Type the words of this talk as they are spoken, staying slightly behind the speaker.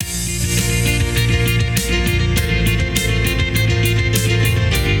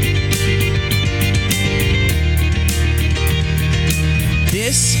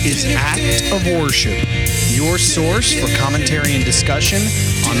of Worship, your source for commentary and discussion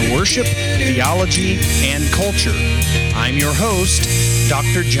on worship, theology, and culture. I'm your host,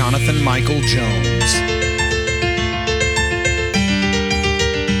 Dr. Jonathan Michael Jones.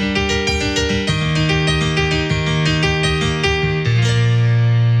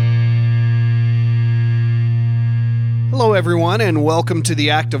 Hello, everyone, and welcome to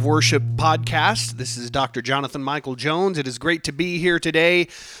the Act of Worship podcast. This is Dr. Jonathan Michael Jones. It is great to be here today,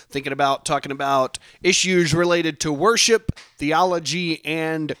 talking about issues related to worship, theology,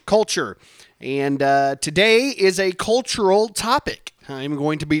 and culture. And today is a cultural topic. I'm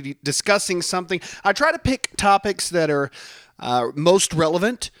going to be discussing something. I try to pick topics that are most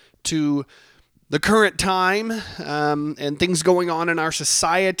relevant to the current time and things going on in our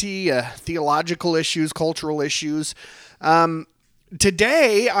society, theological issues, cultural issues.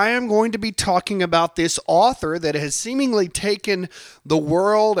 Today, I am going to be talking about this author that has seemingly taken the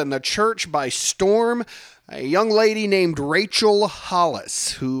world and the church by storm, a young lady named Rachel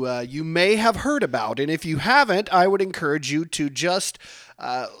Hollis, who you may have heard about. And if you haven't, I would encourage you to just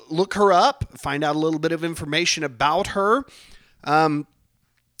look her up, find out a little bit of information about her.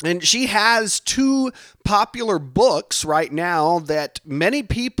 And she has two popular books right now that many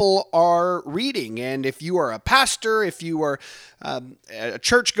people are reading. And if you are a pastor, if you are a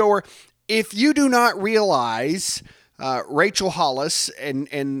churchgoer, if you do not realize Rachel Hollis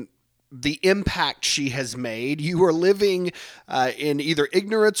and the impact she has made, you are living in either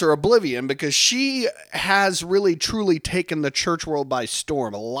ignorance or oblivion, because she has really truly taken the church world by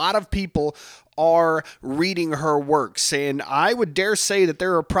storm. A lot of people are reading her works, and I would dare say that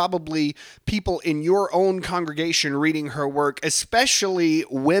there are probably people in your own congregation reading her work, especially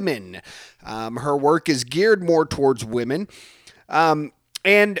women. Her work is geared more towards women,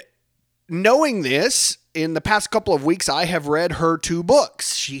 and knowing this, in the past couple of weeks, I have read her two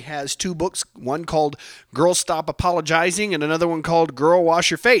books. She has two books, one called Girl Stop Apologizing and another one called Girl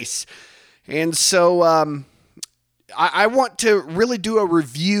Wash Your Face. And so I want to really do a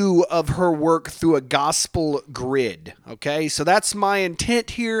review of her work through a gospel grid. Okay, so that's my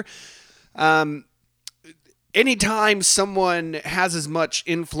intent here. Anytime someone has as much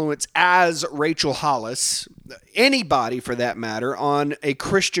influence as Rachel Hollis, anybody for that matter, on a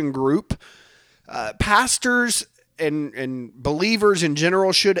Christian group, pastors and believers in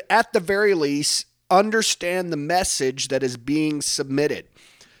general should, at the very least, understand the message that is being submitted.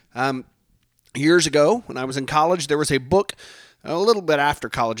 Years ago, when I was in college, there was a book, a little bit after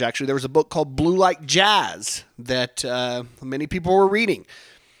college actually, there was a book called Blue Like Jazz that many people were reading.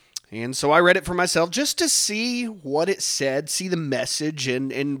 And so I read it for myself just to see what it said, see the message,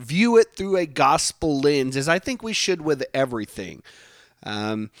 and view it through a gospel lens, as I think we should with everything.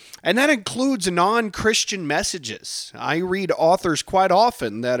 And that includes non-Christian messages. I read authors quite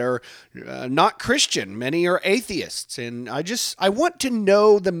often that are not Christian. Many are atheists. And I want to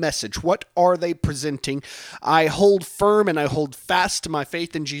know the message. What are they presenting? I hold firm and I hold fast to my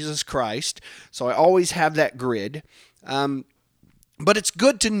faith in Jesus Christ. So I always have that grid. But it's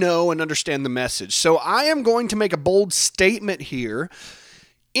good to know and understand the message. So I am going to make a bold statement here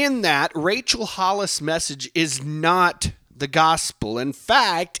in that Rachel Hollis' message is not the gospel. In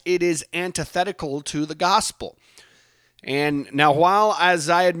fact, it is antithetical to the gospel. And now, while, as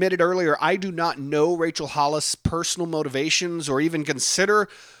I admitted earlier, I do not know Rachel Hollis' personal motivations or even consider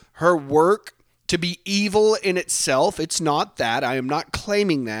her work to be evil in itself, it's not that. I am not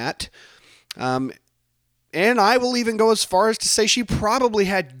claiming that. And I will even go as far as to say she probably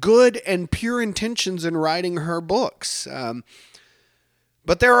had good and pure intentions in writing her books.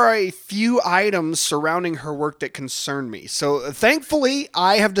 But there are a few items surrounding her work that concern me. So thankfully,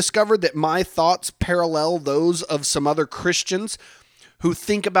 I have discovered that my thoughts parallel those of some other Christians who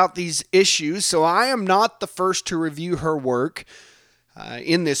think about these issues. So I am not the first to review her work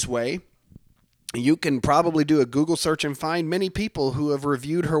in this way. You can probably do a Google search and find many people who have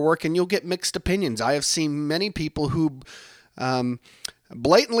reviewed her work, and you'll get mixed opinions. I have seen many people who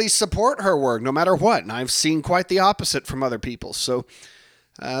blatantly support her work no matter what, and I've seen quite the opposite from other people. So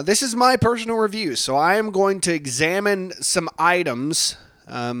this is my personal review, so I am going to examine some items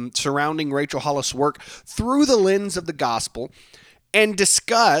surrounding Rachel Hollis' work through the lens of the gospel and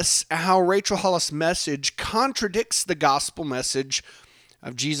discuss how Rachel Hollis' message contradicts the gospel message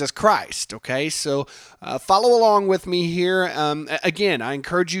of Jesus Christ. Okay, so follow along with me here. Again, I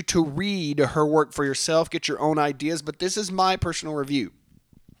encourage you to read her work for yourself, get your own ideas, but this is my personal review.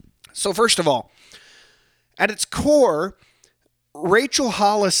 So first of all, at its core, Rachel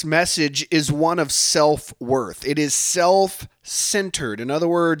Hollis' message is one of self-worth. It is self-centered. In other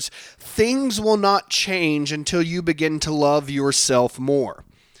words, things will not change until you begin to love yourself more.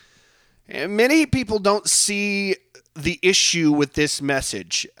 And many people don't see the issue with this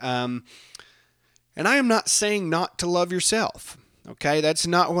message. And I am not saying not to love yourself. Okay, that's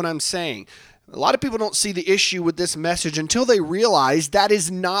not what I'm saying. A lot of people don't see the issue with this message until they realize that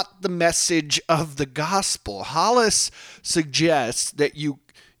is not the message of the gospel. Hollis suggests that you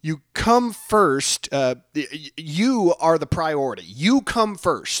come first. You are the priority. You come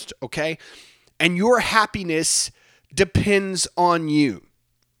first, okay? And your happiness depends on you.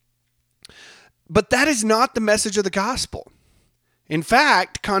 But that is not the message of the gospel. In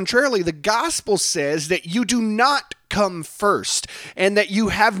fact, contrarily, the gospel says that you do not come first and that you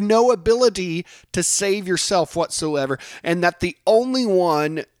have no ability to save yourself whatsoever, and that the only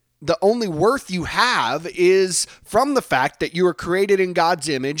worth you have is from the fact that you are created in God's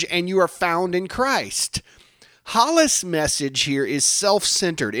image and you are found in Christ. Hollis' message here is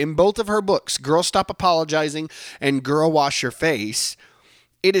self-centered. In both of her books, Girl Stop Apologizing and Girl Wash Your Face,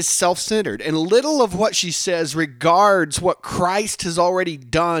 it is self-centered, and little of what she says regards what Christ has already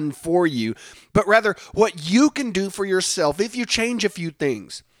done for you, but rather what you can do for yourself if you change a few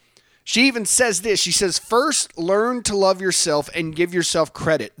things. She even says this. She says, first, learn to love yourself and give yourself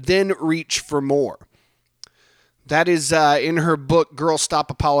credit, then reach for more. That is in her book, Girl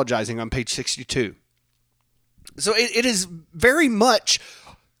Stop Apologizing, on page 62. So it is very much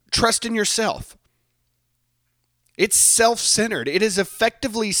trust in yourself. It's self-centered. It is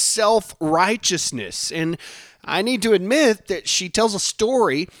effectively self-righteousness. And I need to admit that she tells a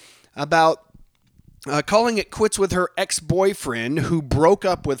story about calling it quits with her ex-boyfriend who broke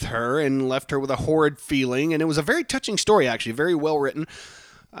up with her and left her with a horrid feeling. And it was a very touching story, actually, very well written.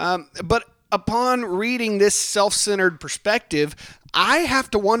 But upon reading this self-centered perspective, I have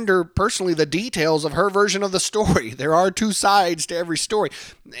to wonder personally the details of her version of the story. There are two sides to every story.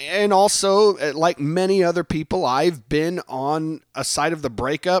 And also, like many other people, I've been on a side of the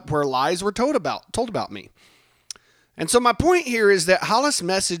breakup where lies were told about me. And so my point here is that Hollis'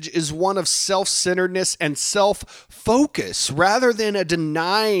 message is one of self-centeredness and self-focus rather than a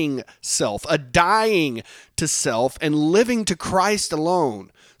denying self, a dying to self and living to Christ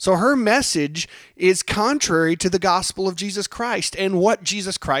alone. So her message is contrary to the gospel of Jesus Christ and what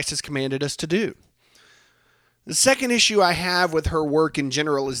Jesus Christ has commanded us to do. The second issue I have with her work in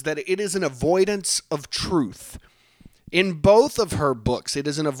general is that it is an avoidance of truth. In both of her books, it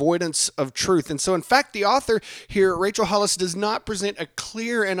is an avoidance of truth. And so, in fact, the author here, Rachel Hollis, does not present a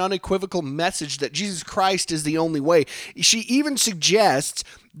clear and unequivocal message that Jesus Christ is the only way. She even suggests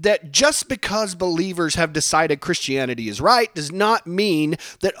that just because believers have decided Christianity is right does not mean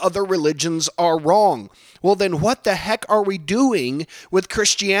that other religions are wrong. Well, then what the heck are we doing with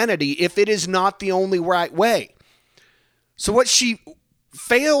Christianity if it is not the only right way? So what she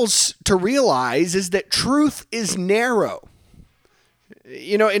fails to realize is that truth is narrow.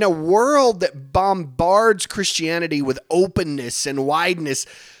 You know, in a world that bombards Christianity with openness and wideness,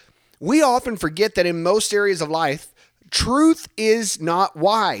 we often forget that in most areas of life, truth is not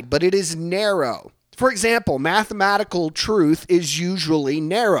wide, but it is narrow. For example, mathematical truth is usually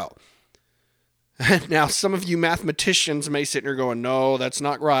narrow. Now, some of you mathematicians may sit there going, no, that's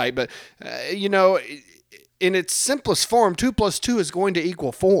not right. But, in its simplest form, 2 plus 2 is going to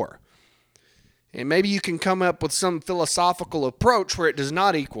equal 4. And maybe you can come up with some philosophical approach where it does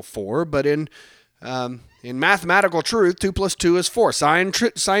not equal 4, but in mathematical truth, 2 plus 2 is 4.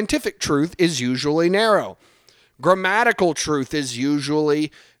 Scientific truth is usually narrow. Grammatical truth is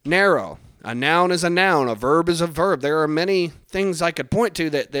usually narrow. A noun is a noun. A verb is a verb. There are many things I could point to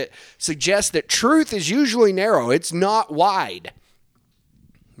that suggest that truth is usually narrow. It's not wide.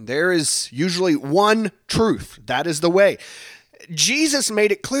 There is usually one truth. That is the way. Jesus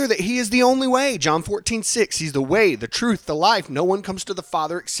made it clear that he is the only way. John 14:6. He's the way, the truth, the life. No one comes to the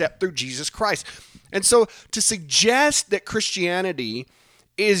Father except through Jesus Christ. And so to suggest that Christianity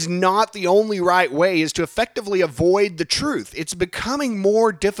is not the only right way is to effectively avoid the truth. It's becoming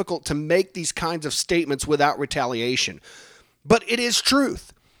more difficult to make these kinds of statements without retaliation. But it is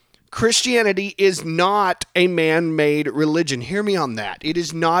truth. Christianity is not a man-made religion. Hear me on that. It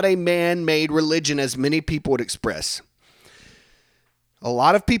is not a man-made religion as many people would express. A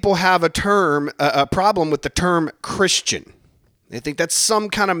lot of people have a problem with the term Christian. They think that's some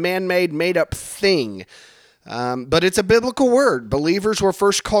kind of man-made, made-up thing. But it's a biblical word. Believers were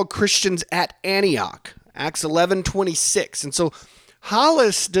first called Christians at Antioch, Acts 11:26. And so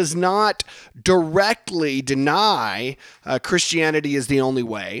Hollis does not directly deny Christianity is the only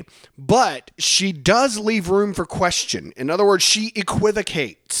way, but she does leave room for question. In other words, she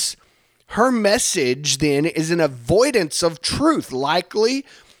equivocates. Her message then is an avoidance of truth, likely,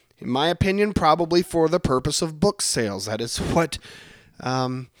 in my opinion, probably for the purpose of book sales. That is what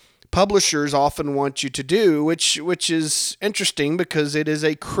publishers often want you to do, which is interesting because it is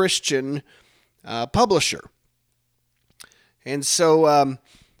a Christian publisher. And so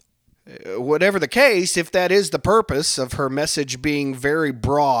whatever the case, if that is the purpose of her message being very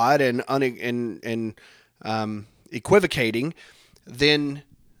broad and equivocating, then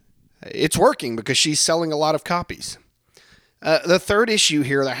it's working because she's selling a lot of copies. The third issue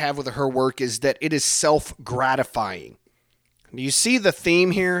here that I have with her work is that it is self-gratifying. Do you see the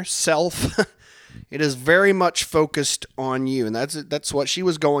theme here? Self. It is very much focused on you, and that's what she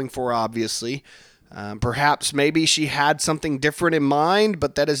was going for, obviously. Perhaps maybe she had something different in mind,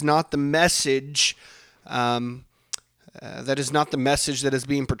 but that is not the message. That is not the message that is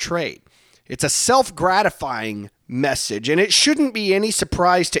being portrayed. It's a self-gratifying message, and it shouldn't be any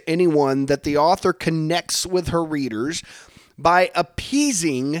surprise to anyone that the author connects with her readers by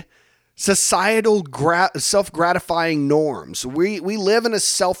appeasing societal self-gratifying norms. We live in a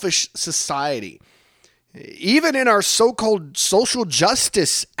selfish society. Even in our so-called social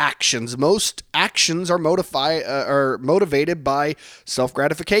justice actions, most actions are motivated by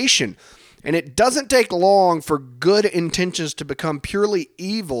self-gratification. And it doesn't take long for good intentions to become purely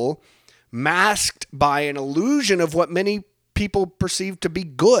evil, masked by an illusion of what many people perceive to be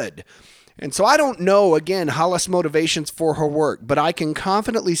good. And so I don't know, again, Hollis' motivations for her work, but I can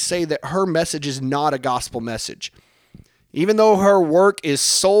confidently say that her message is not a gospel message. Even though her work is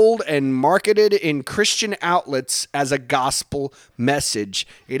sold and marketed in Christian outlets as a gospel message,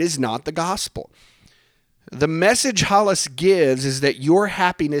 it is not the gospel. The message Hollis gives is that your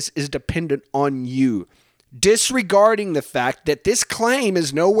happiness is dependent on you, disregarding the fact that this claim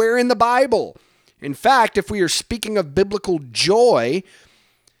is nowhere in the Bible. In fact, if we are speaking of biblical joy,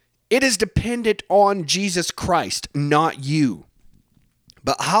 it is dependent on Jesus Christ, not you.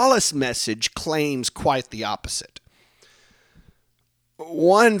 But Hollis' message claims quite the opposite.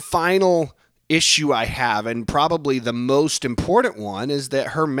 One final issue I have, and probably the most important one, is that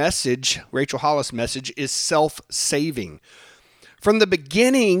her message, Rachel Hollis' message, is self-saving. From the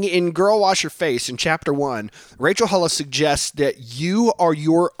beginning in Girl Wash Your Face in chapter 1, Rachel Hollis suggests that you are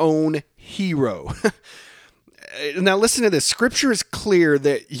your own hero. Now listen to this. Scripture is clear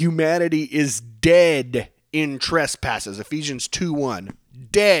that humanity is dead in trespasses. Ephesians 2:1.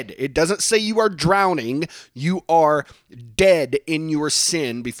 Dead. It doesn't say you are drowning. You are dead in your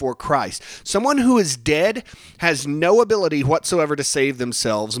sin before Christ. Someone who is dead has no ability whatsoever to save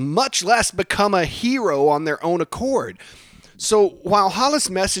themselves, much less become a hero on their own accord. So while Hollis'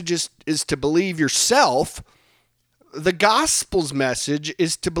 message is to believe yourself, the gospel's message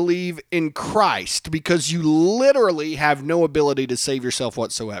is to believe in Christ, because you literally have no ability to save yourself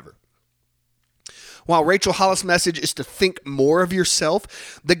whatsoever. While Rachel Hollis' message is to think more of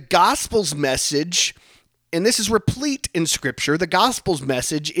yourself, the gospel's message, and this is replete in Scripture, the gospel's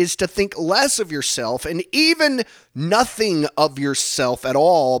message is to think less of yourself and even nothing of yourself at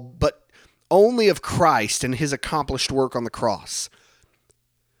all, but only of Christ and his accomplished work on the cross.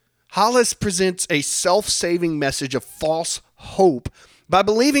 Hollis presents a self-saving message of false hope by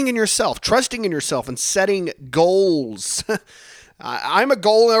believing in yourself, trusting in yourself, and setting goals. I'm a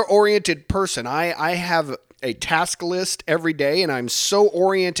goal-oriented person. I have a task list every day, and I'm so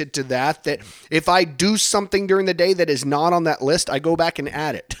oriented to that if I do something during the day that is not on that list, I go back and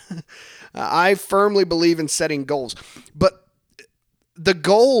add it. I firmly believe in setting goals. But the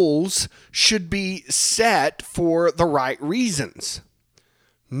goals should be set for the right reasons,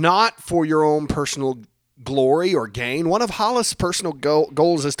 not for your own personal glory or gain. One of Hollis' personal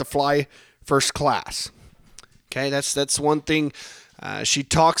goals is to fly first class. Okay, that's one thing she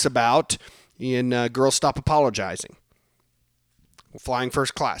talks about in Girls Stop Apologizing. Flying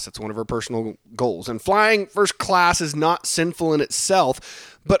first class, that's one of her personal goals. And flying first class is not sinful in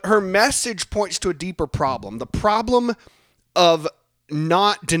itself, but her message points to a deeper problem, the problem of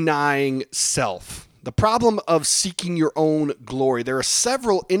not denying self. The problem of seeking your own glory. There are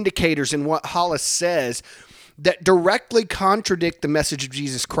several indicators in what Hollis says that directly contradict the message of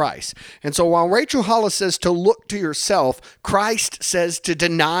Jesus Christ. And so while Rachel Hollis says to look to yourself, Christ says to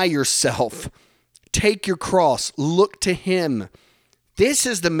deny yourself. Take your cross. Look to him. This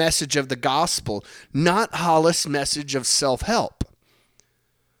is the message of the gospel, not Hollis' message of self-help.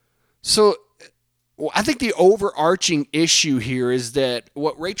 So I think the overarching issue here is that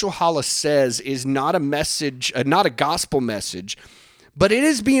what Rachel Hollis says is not a message, not a gospel message, but it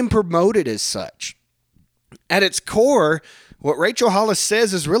is being promoted as such. At its core, what Rachel Hollis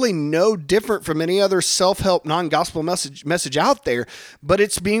says is really no different from any other self-help non-gospel message out there, but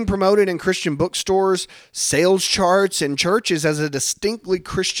it's being promoted in Christian bookstores, sales charts, and churches as a distinctly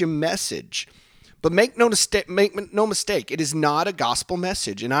Christian message. But make no mistake, it is not a gospel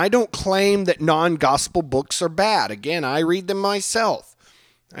message. And I don't claim that non-gospel books are bad. Again, I read them myself.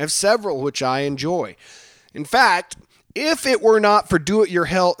 I have several which I enjoy. In fact, if it were not for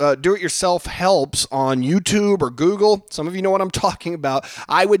do-it-yourself helps on YouTube or Google, some of you know what I'm talking about,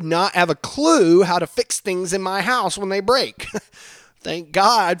 I would not have a clue how to fix things in my house when they break. Thank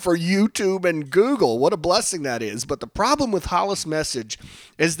God for YouTube and Google. What a blessing that is. But the problem with Hollis' message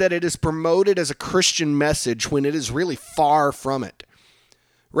is that it is promoted as a Christian message when it is really far from it.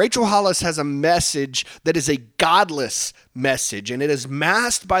 Rachel Hollis has a message that is a godless message, and it is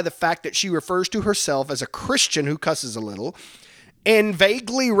masked by the fact that she refers to herself as a Christian who cusses a little and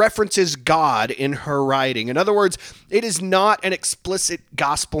vaguely references God in her writing. In other words, it is not an explicit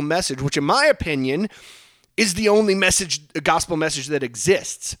gospel message, which in my opinion is the only gospel message that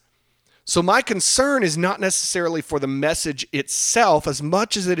exists. So my concern is not necessarily for the message itself as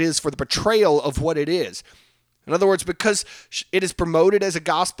much as it is for the portrayal of what it is. In other words, because it is promoted as a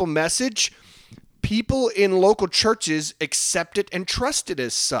gospel message, people in local churches accept it and trust it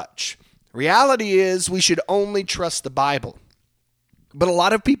as such. Reality is we should only trust the Bible. But a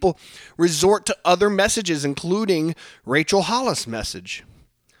lot of people resort to other messages, including Rachel Hollis' message.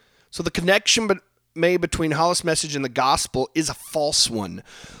 So the connection made between Hollis' message and the gospel is a false one.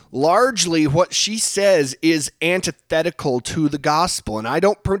 Largely, what she says is antithetical to the gospel, and I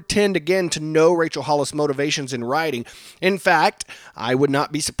don't pretend, again, to know Rachel Hollis' motivations in writing. In fact, I would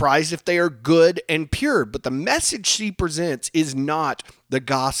not be surprised if they are good and pure, but the message she presents is not the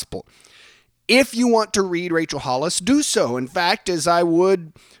gospel. If you want to read Rachel Hollis, do so. In fact, as I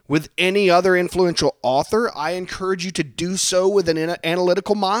would with any other influential author, I encourage you to do so with an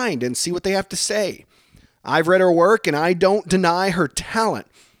analytical mind and see what they have to say. I've read her work, and I don't deny her talent.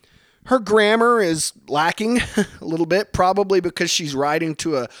 Her grammar is lacking a little bit, probably because she's writing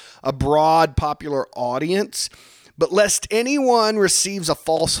to a broad, popular audience. But lest anyone receives a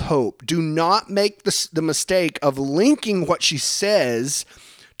false hope, do not make the mistake of linking what she says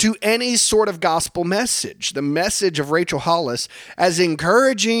to any sort of gospel message. The message of Rachel Hollis, as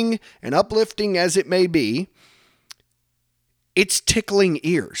encouraging and uplifting as it may be, it's tickling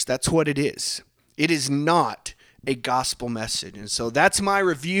ears. That's what it is. It is not a gospel message. And so that's my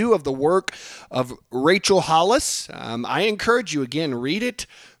review of the work of Rachel Hollis. I encourage you, again, read it.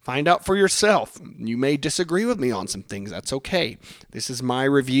 Find out for yourself. You may disagree with me on some things. That's okay. This is my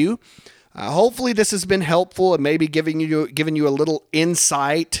review. Hopefully this has been helpful and maybe giving you a little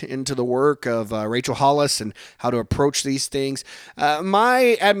insight into the work of Rachel Hollis and how to approach these things.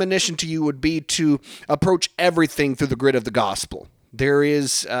 My admonition to you would be to approach everything through the grid of the gospel. There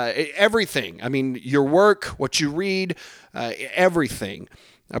is everything. I mean, your work, what you read, everything.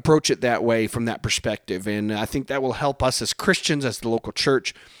 Approach it that way from that perspective. And I think that will help us as Christians, as the local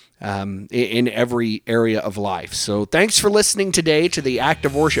church, in every area of life. So thanks for listening today to the Act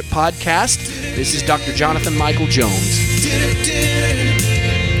of Worship podcast. This is Dr. Jonathan Michael Jones.